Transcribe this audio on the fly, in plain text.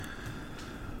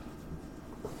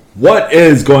What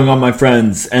is going on, my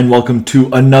friends, and welcome to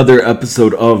another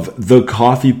episode of The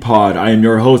Coffee Pod. I am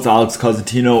your host, Alex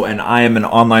Cosentino, and I am an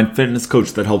online fitness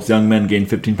coach that helps young men gain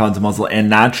 15 pounds of muscle and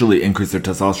naturally increase their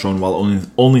testosterone while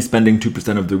only spending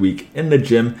 2% of their week in the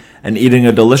gym and eating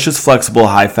a delicious, flexible,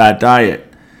 high-fat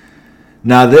diet.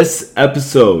 Now, on this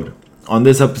episode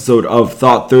of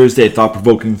Thought Thursday,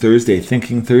 Thought-Provoking Thursday,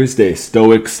 Thinking Thursday,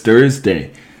 Stoics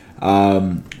Thursday,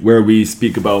 where we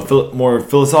speak about more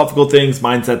philosophical things,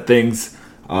 mindset things.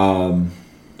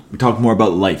 We talk more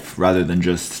about life rather than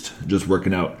just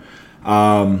working out.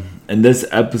 In this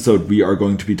episode, we are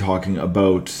going to be talking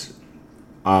about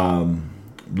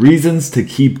reasons to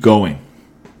keep going.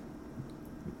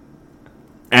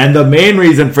 And the main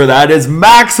reason for that is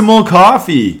Maximal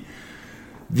Coffee.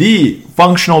 The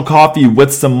functional coffee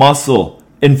with some muscle,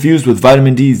 infused with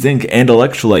vitamin D, zinc, and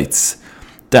electrolytes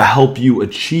to help you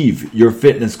achieve your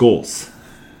fitness goals.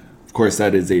 Of course,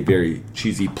 that is a very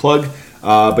cheesy plug.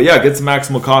 But yeah, get some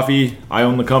Maximal Coffee. I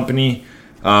own the company.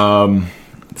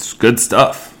 It's good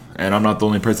stuff. And I'm not the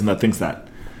only person that thinks that.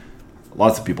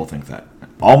 Lots of people think that.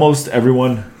 Almost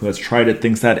everyone who has tried it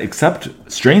thinks that, except,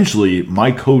 strangely,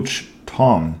 my coach,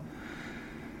 Tom.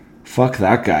 Fuck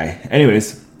that guy.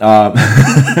 Anyways, I'm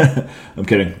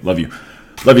kidding. Love you.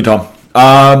 Love you, Tom.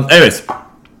 Anyways.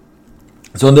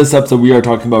 So in this episode, we are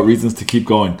talking about reasons to keep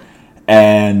going,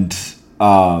 and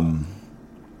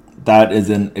that is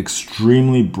an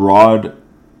extremely broad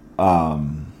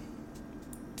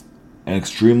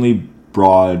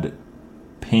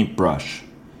paintbrush.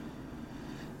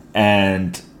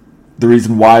 And the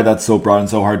reason why that's so broad and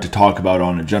so hard to talk about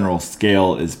on a general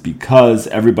scale is because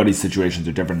everybody's situations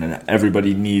are different, and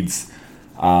everybody needs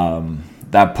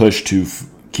that push to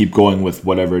keep going with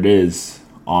whatever it is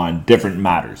on different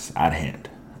matters at hand.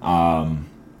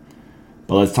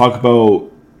 But let's talk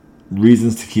about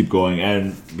reasons to keep going.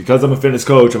 And because I'm a fitness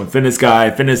coach, I'm a fitness guy,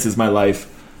 fitness is my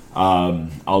life,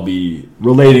 I'll be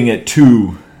relating it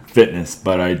to fitness,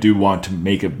 but I do want to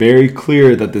make it very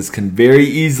clear that this can very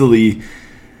easily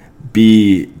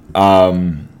be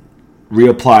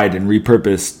reapplied and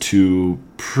repurposed to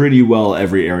pretty well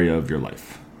every area of your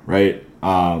life, right?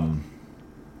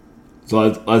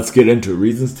 So let's get into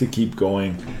reasons to keep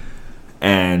going,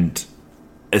 and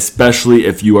especially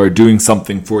if you are doing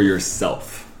something for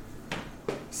yourself,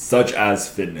 such as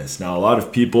fitness. Now, a lot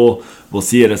of people will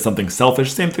see it as something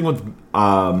selfish. Same thing with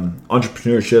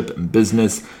entrepreneurship and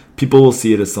business. People will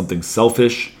see it as something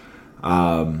selfish.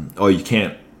 You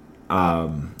can't,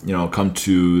 come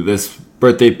to this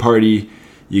birthday party.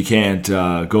 You can't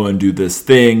go and do this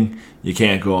thing. You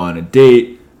can't go on a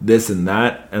date. This and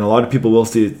that. And a lot of people will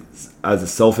see it as a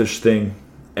selfish thing,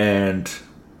 and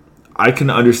I can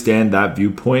understand that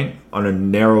viewpoint on a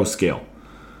narrow scale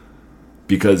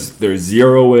because they're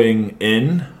zeroing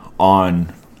in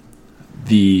on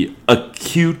the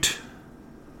acute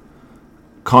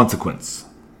consequence.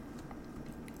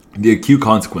 The acute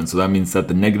consequence. So that means that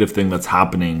the negative thing that's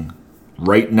happening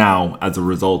right now as a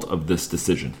result of this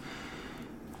decision,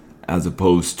 as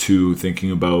opposed to thinking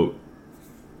about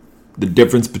the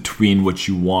difference between what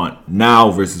you want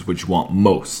now versus what you want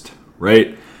most,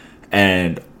 right?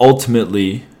 And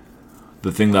ultimately,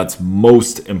 the thing that's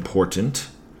most important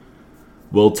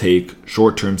will take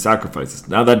short-term sacrifices.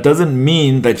 Now, that doesn't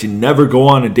mean that you never go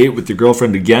on a date with your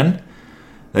girlfriend again.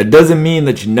 That doesn't mean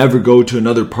that you never go to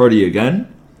another party again.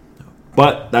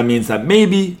 But that means that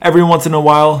maybe every once in a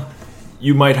while,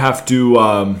 you might have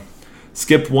to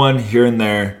skip one here and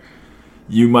there.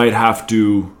 You might have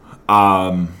to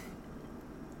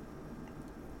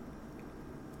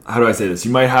how do I say this?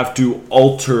 You might have to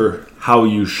alter how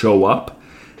you show up,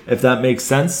 if that makes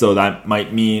sense. So that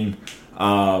might mean,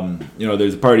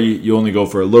 there's a party, you only go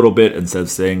for a little bit instead of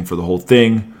staying for the whole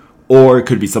thing. Or it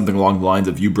could be something along the lines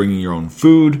of you bringing your own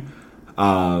food.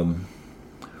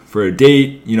 For a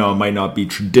date, it might not be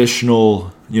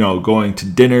traditional, going to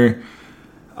dinner.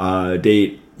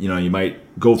 Date, you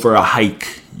might go for a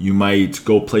hike. You might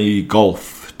go play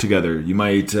golf together. You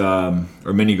might, or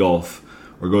mini golf.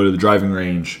 Or go to the driving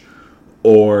range,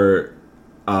 or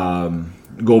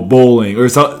go bowling, or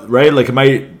so, right? Like it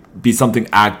might be something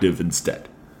active instead,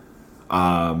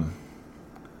 right?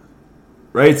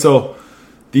 So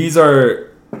these are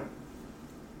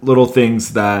little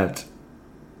things that,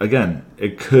 again,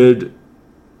 you could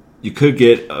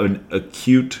get an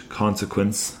acute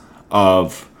consequence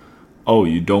of, oh,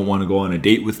 you don't want to go on a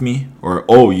date with me, or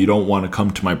oh, you don't want to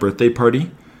come to my birthday party,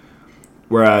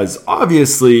 whereas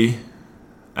obviously.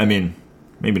 I mean,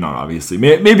 maybe not obviously.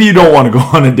 Maybe you don't want to go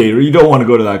on a date or you don't want to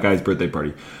go to that guy's birthday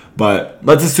party. But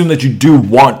let's assume that you do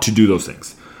want to do those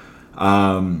things.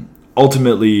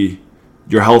 Ultimately,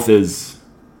 your health is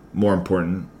more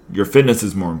important. Your fitness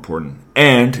is more important.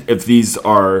 And if these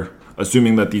are,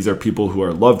 assuming that these are people who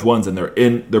are loved ones and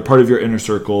they're part of your inner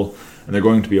circle and they're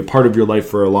going to be a part of your life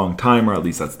for a long time, or at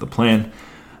least that's the plan,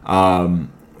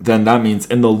 then that means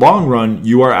in the long run,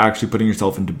 you are actually putting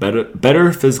yourself into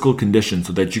better physical condition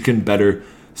so that you can better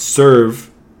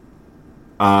serve,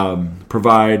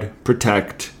 provide,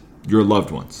 protect your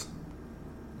loved ones.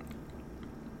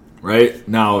 Right?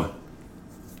 Now,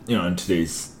 in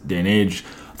today's day and age,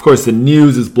 of course, the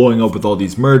news is blowing up with all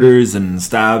these murders and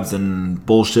stabs and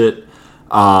bullshit.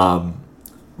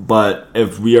 But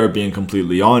if we are being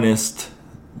completely honest,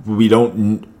 we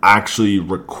don't actually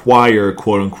require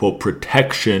quote-unquote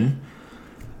protection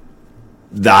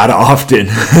that often,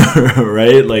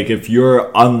 right? Like if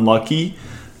you're unlucky,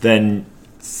 then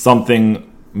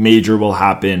something major will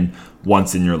happen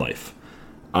once in your life.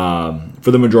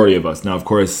 For the majority of us. Now, of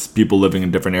course, people living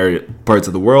in different parts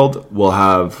of the world will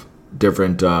have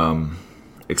different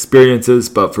experiences.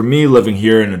 But for me, living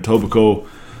here in Etobicoke,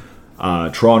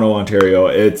 Toronto, Ontario,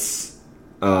 it's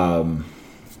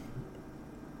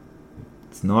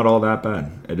not all that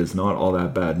bad. It is not all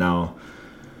that bad. Now,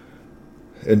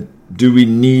 do we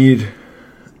need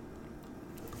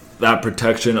that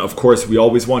protection? Of course, we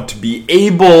always want to be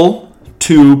able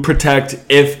to protect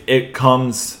if it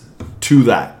comes to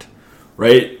that,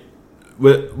 right?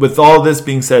 With all this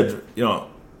being said,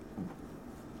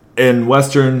 in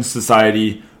Western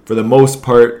society, for the most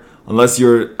part, unless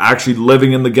you're actually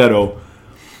living in the ghetto,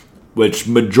 which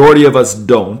majority of us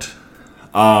don't,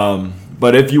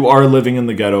 but if you are living in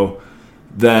the ghetto,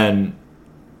 then,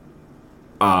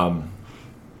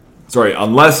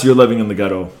 unless you're living in the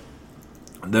ghetto,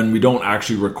 then we don't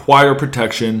actually require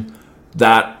protection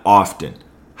that often.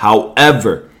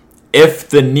 However, if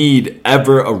the need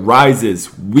ever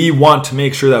arises, we want to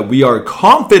make sure that we are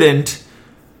confident,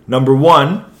 number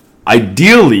one,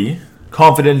 ideally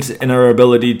confident in our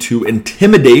ability to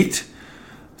intimidate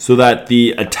so that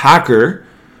the attacker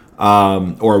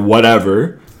or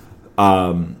whatever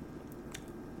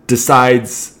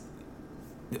decides,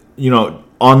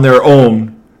 on their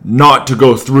own not to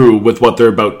go through with what they're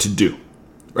about to do,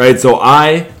 right? So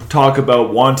I talk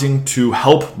about wanting to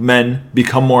help men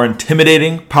become more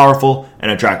intimidating, powerful,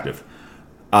 and attractive.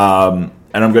 And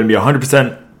I'm going to be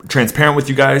 100% transparent with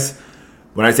you guys.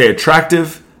 When I say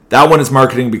attractive, that one is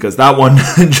marketing because that one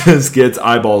just gets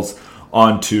eyeballs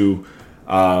onto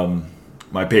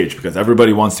my page because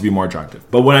everybody wants to be more attractive.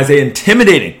 But when I say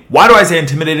intimidating, why do I say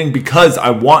intimidating? Because I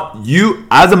want you,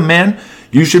 as a man,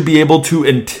 you should be able to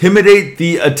intimidate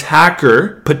the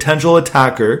attacker, potential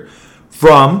attacker,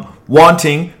 from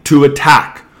wanting to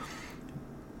attack.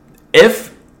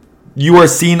 If you are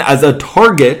seen as a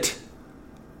target,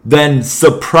 then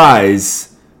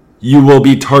surprise, you will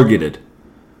be targeted.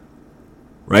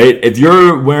 Right? If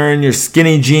you're wearing your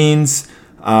skinny jeans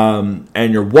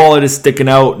and your wallet is sticking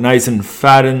out nice and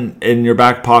fat in your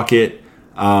back pocket,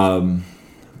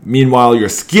 meanwhile your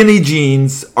skinny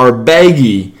jeans are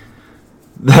baggy,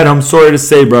 then I'm sorry to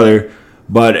say, brother,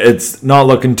 but it's not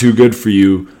looking too good for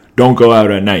you. Don't go out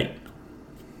at night.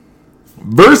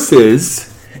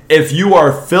 Versus if you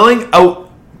are filling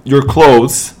out your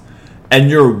clothes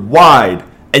and you're wide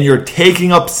and you're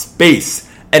taking up space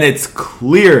and it's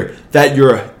clear that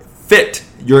you're fit,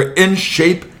 you're in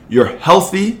shape, you're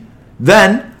healthy,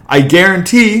 then I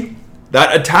guarantee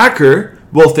that attacker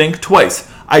will think twice.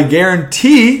 I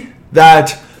guarantee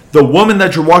that the woman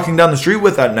that you're walking down the street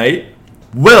with at night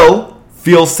will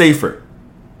feel safer.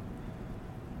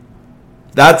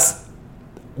 That's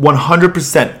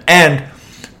 100%. And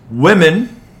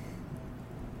women,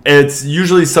 it's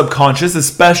usually subconscious,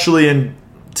 especially in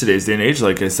today's day and age,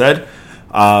 like I said,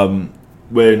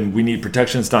 when we need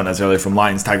protection. It's not necessarily from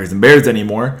lions, tigers, and bears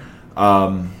anymore.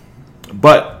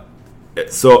 But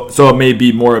so it may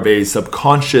be more of a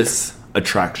subconscious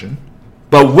attraction.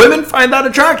 But women find that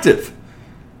attractive.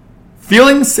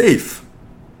 Feeling safe.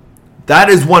 That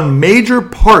is one major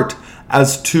part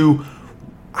as to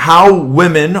how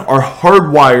women are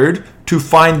hardwired to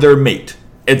find their mate.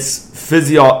 It's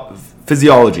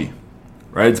physiology,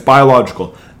 right? It's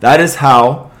biological. That is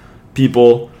how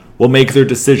people will make their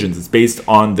decisions. It's based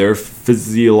on their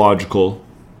physiological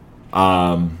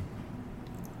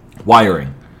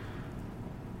wiring.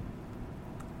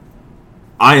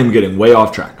 I am getting way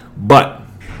off track, but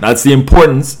that's the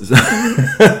importance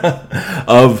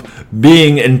of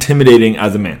being intimidating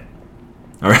as a man.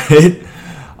 All right?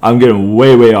 I'm getting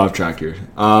way off track here.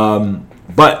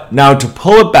 But now to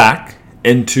pull it back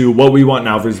into what we want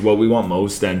now versus what we want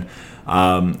most, and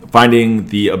finding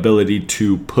the ability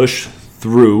to push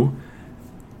through.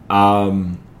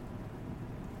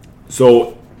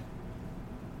 So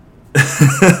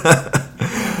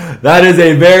That is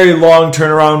a very long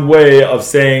turnaround way of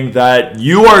saying that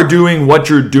you are doing what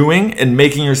you're doing and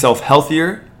making yourself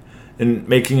healthier and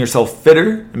making yourself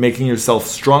fitter and making yourself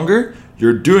stronger.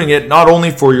 You're doing it not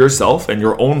only for yourself and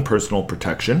your own personal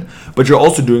protection, but you're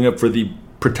also doing it for the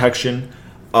protection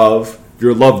of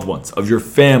your loved ones, of your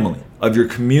family, of your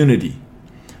community.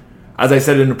 As I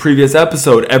said in a previous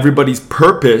episode, everybody's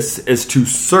purpose is to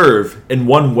serve in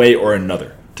one way or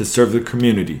another, to serve the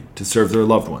community, to serve their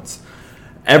loved ones.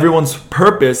 Everyone's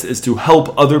purpose is to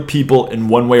help other people in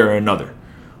one way or another,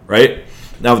 right?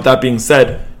 Now, with that being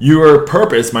said, your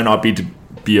purpose might not be to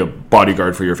be a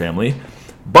bodyguard for your family.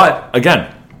 But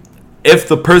again, if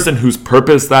the person whose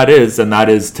purpose that is, and that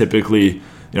is typically,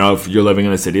 if you're living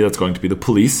in a city, that's going to be the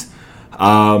police.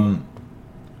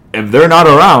 If they're not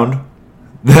around,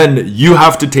 then you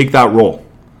have to take that role,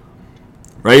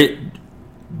 right?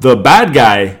 The bad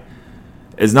guy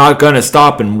is not going to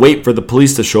stop and wait for the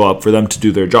police to show up for them to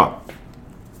do their job.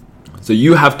 So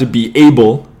you have to be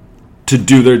able to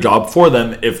do their job for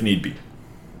them if need be,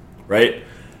 right?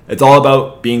 It's all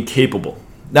about being capable.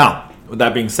 Now, with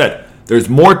that being said, there's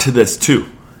more to this too.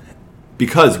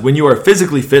 Because when you are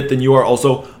physically fit, then you are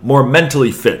also more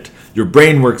mentally fit. Your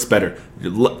brain works better.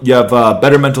 You have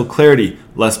better mental clarity,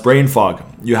 less brain fog.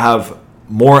 You have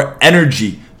more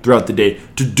energy throughout the day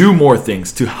to do more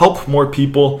things, to help more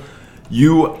people.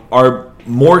 You are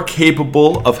more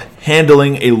capable of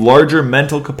handling a larger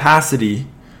mental capacity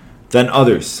than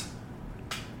others.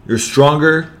 You're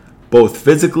stronger both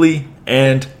physically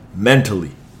and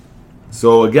mentally.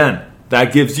 So again,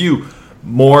 that gives you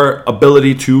more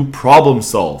ability to problem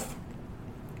solve.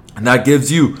 And that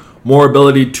gives you more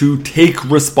ability to take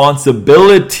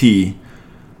responsibility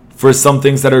for some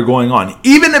things that are going on.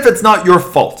 Even if it's not your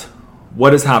fault,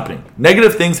 what is happening?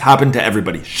 Negative things happen to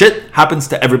everybody. Shit happens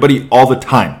to everybody all the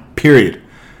time, period.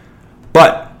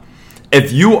 But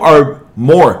if you are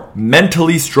more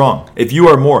mentally strong, if you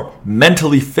are more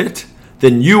mentally fit,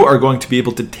 then you are going to be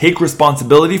able to take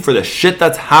responsibility for the shit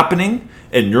that's happening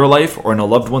in your life or in a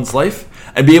loved one's life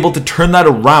and be able to turn that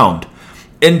around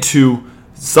into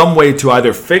some way to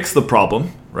either fix the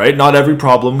problem, right? Not every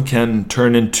problem can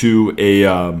turn into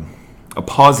a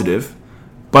positive,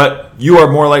 but you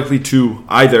are more likely to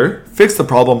either fix the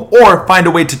problem or find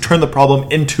a way to turn the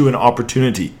problem into an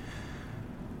opportunity.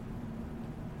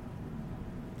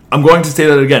 I'm going to say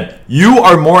that again. You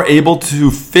are more able to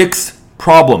fix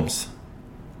problems.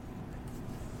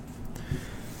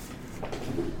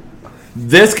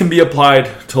 This can be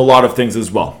applied to a lot of things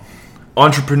as well.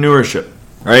 Entrepreneurship,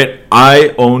 right?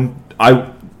 I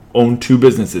own two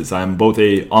businesses. I'm both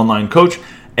an online coach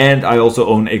and I also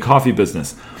own a coffee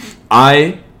business.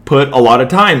 I put a lot of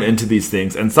time into these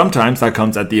things, and sometimes that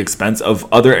comes at the expense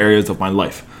of other areas of my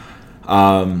life,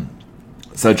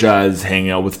 such as hanging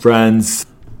out with friends,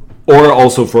 or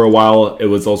also for a while it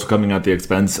was also coming at the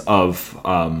expense of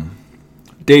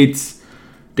date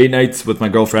nights with my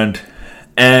girlfriend.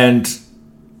 And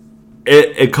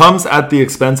it comes at the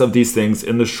expense of these things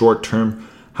in the short term.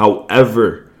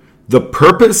 However, the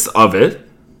purpose of it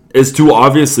is to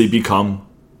obviously become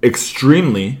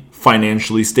extremely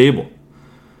financially stable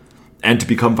and to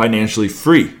become financially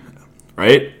free,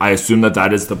 right? I assume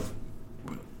that is the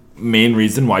main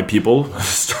reason why people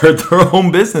start their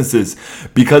own businesses,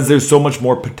 because there's so much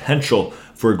more potential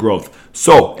for growth.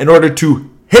 So in order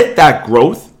to hit that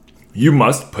growth, you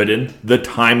must put in the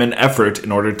time and effort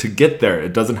in order to get there.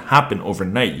 It doesn't happen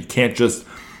overnight. You can't just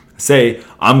say,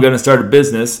 I'm going to start a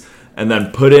business and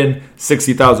then put in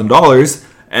 $60,000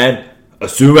 and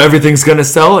assume everything's going to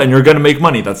sell and you're going to make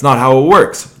money. That's not how it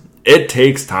works. It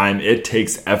takes time. It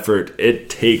takes effort. It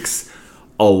takes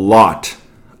a lot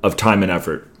of time and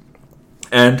effort.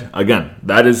 And again,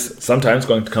 that is sometimes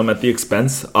going to come at the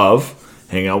expense of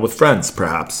hanging out with friends,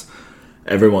 perhaps,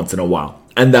 every once in a while.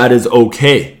 And that is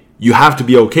okay. You have to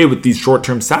be okay with these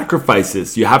short-term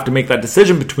sacrifices. You have to make that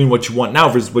decision between what you want now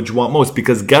versus what you want most.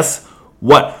 Because guess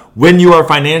what? When you are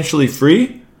financially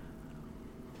free,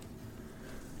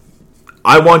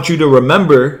 I want you to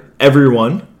remember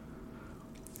everyone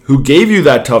who gave you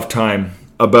that tough time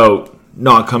about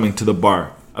not coming to the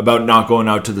bar, about not going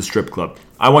out to the strip club.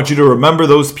 I want you to remember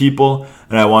those people,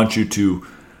 and I want you to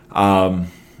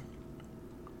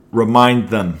remind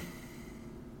them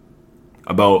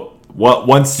about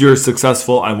once you're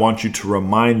successful, I want you to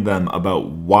remind them about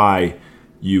why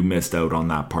you missed out on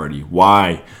that party,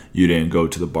 why you didn't go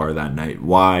to the bar that night,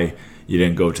 why you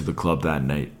didn't go to the club that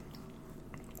night.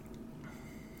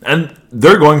 And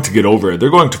they're going to get over it. They're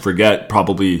going to forget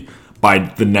probably by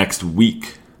the next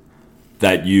week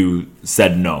that you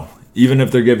said no, even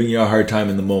if they're giving you a hard time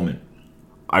in the moment.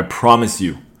 I promise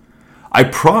you.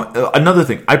 Another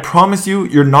thing, I promise you,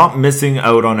 you're not missing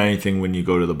out on anything when you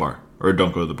go to the bar or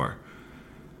don't go to the bar.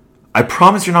 I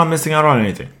promise you're not missing out on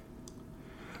anything.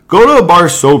 Go to a bar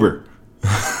sober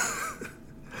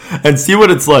and see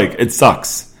what it's like. It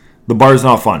sucks. The bar is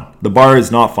not fun. The bar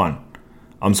is not fun.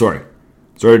 I'm sorry.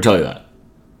 Sorry to tell you that.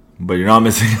 But you're not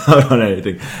missing out on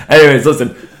anything. Anyways,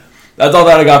 listen. That's all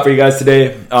that I got for you guys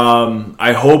today.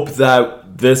 I hope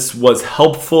that this was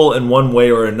helpful in one way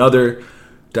or another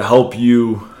to help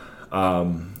you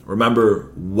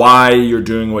remember why you're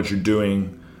doing what you're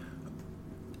doing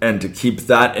and to keep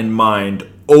that in mind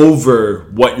over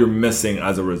what you're missing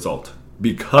as a result.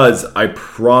 Because I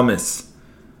promise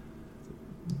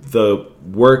the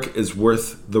work is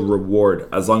worth the reward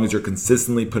as long as you're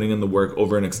consistently putting in the work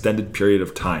over an extended period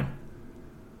of time.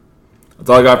 That's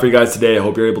all I got for you guys today. I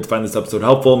hope you're able to find this episode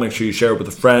helpful. Make sure you share it with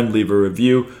a friend, leave a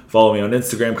review. Follow me on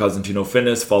Instagram, Cosentino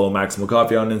Fitness. Follow Maximal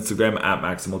Coffee on Instagram,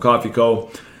 @Maximal Coffee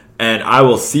Co. And I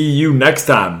will see you next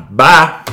time. Bye!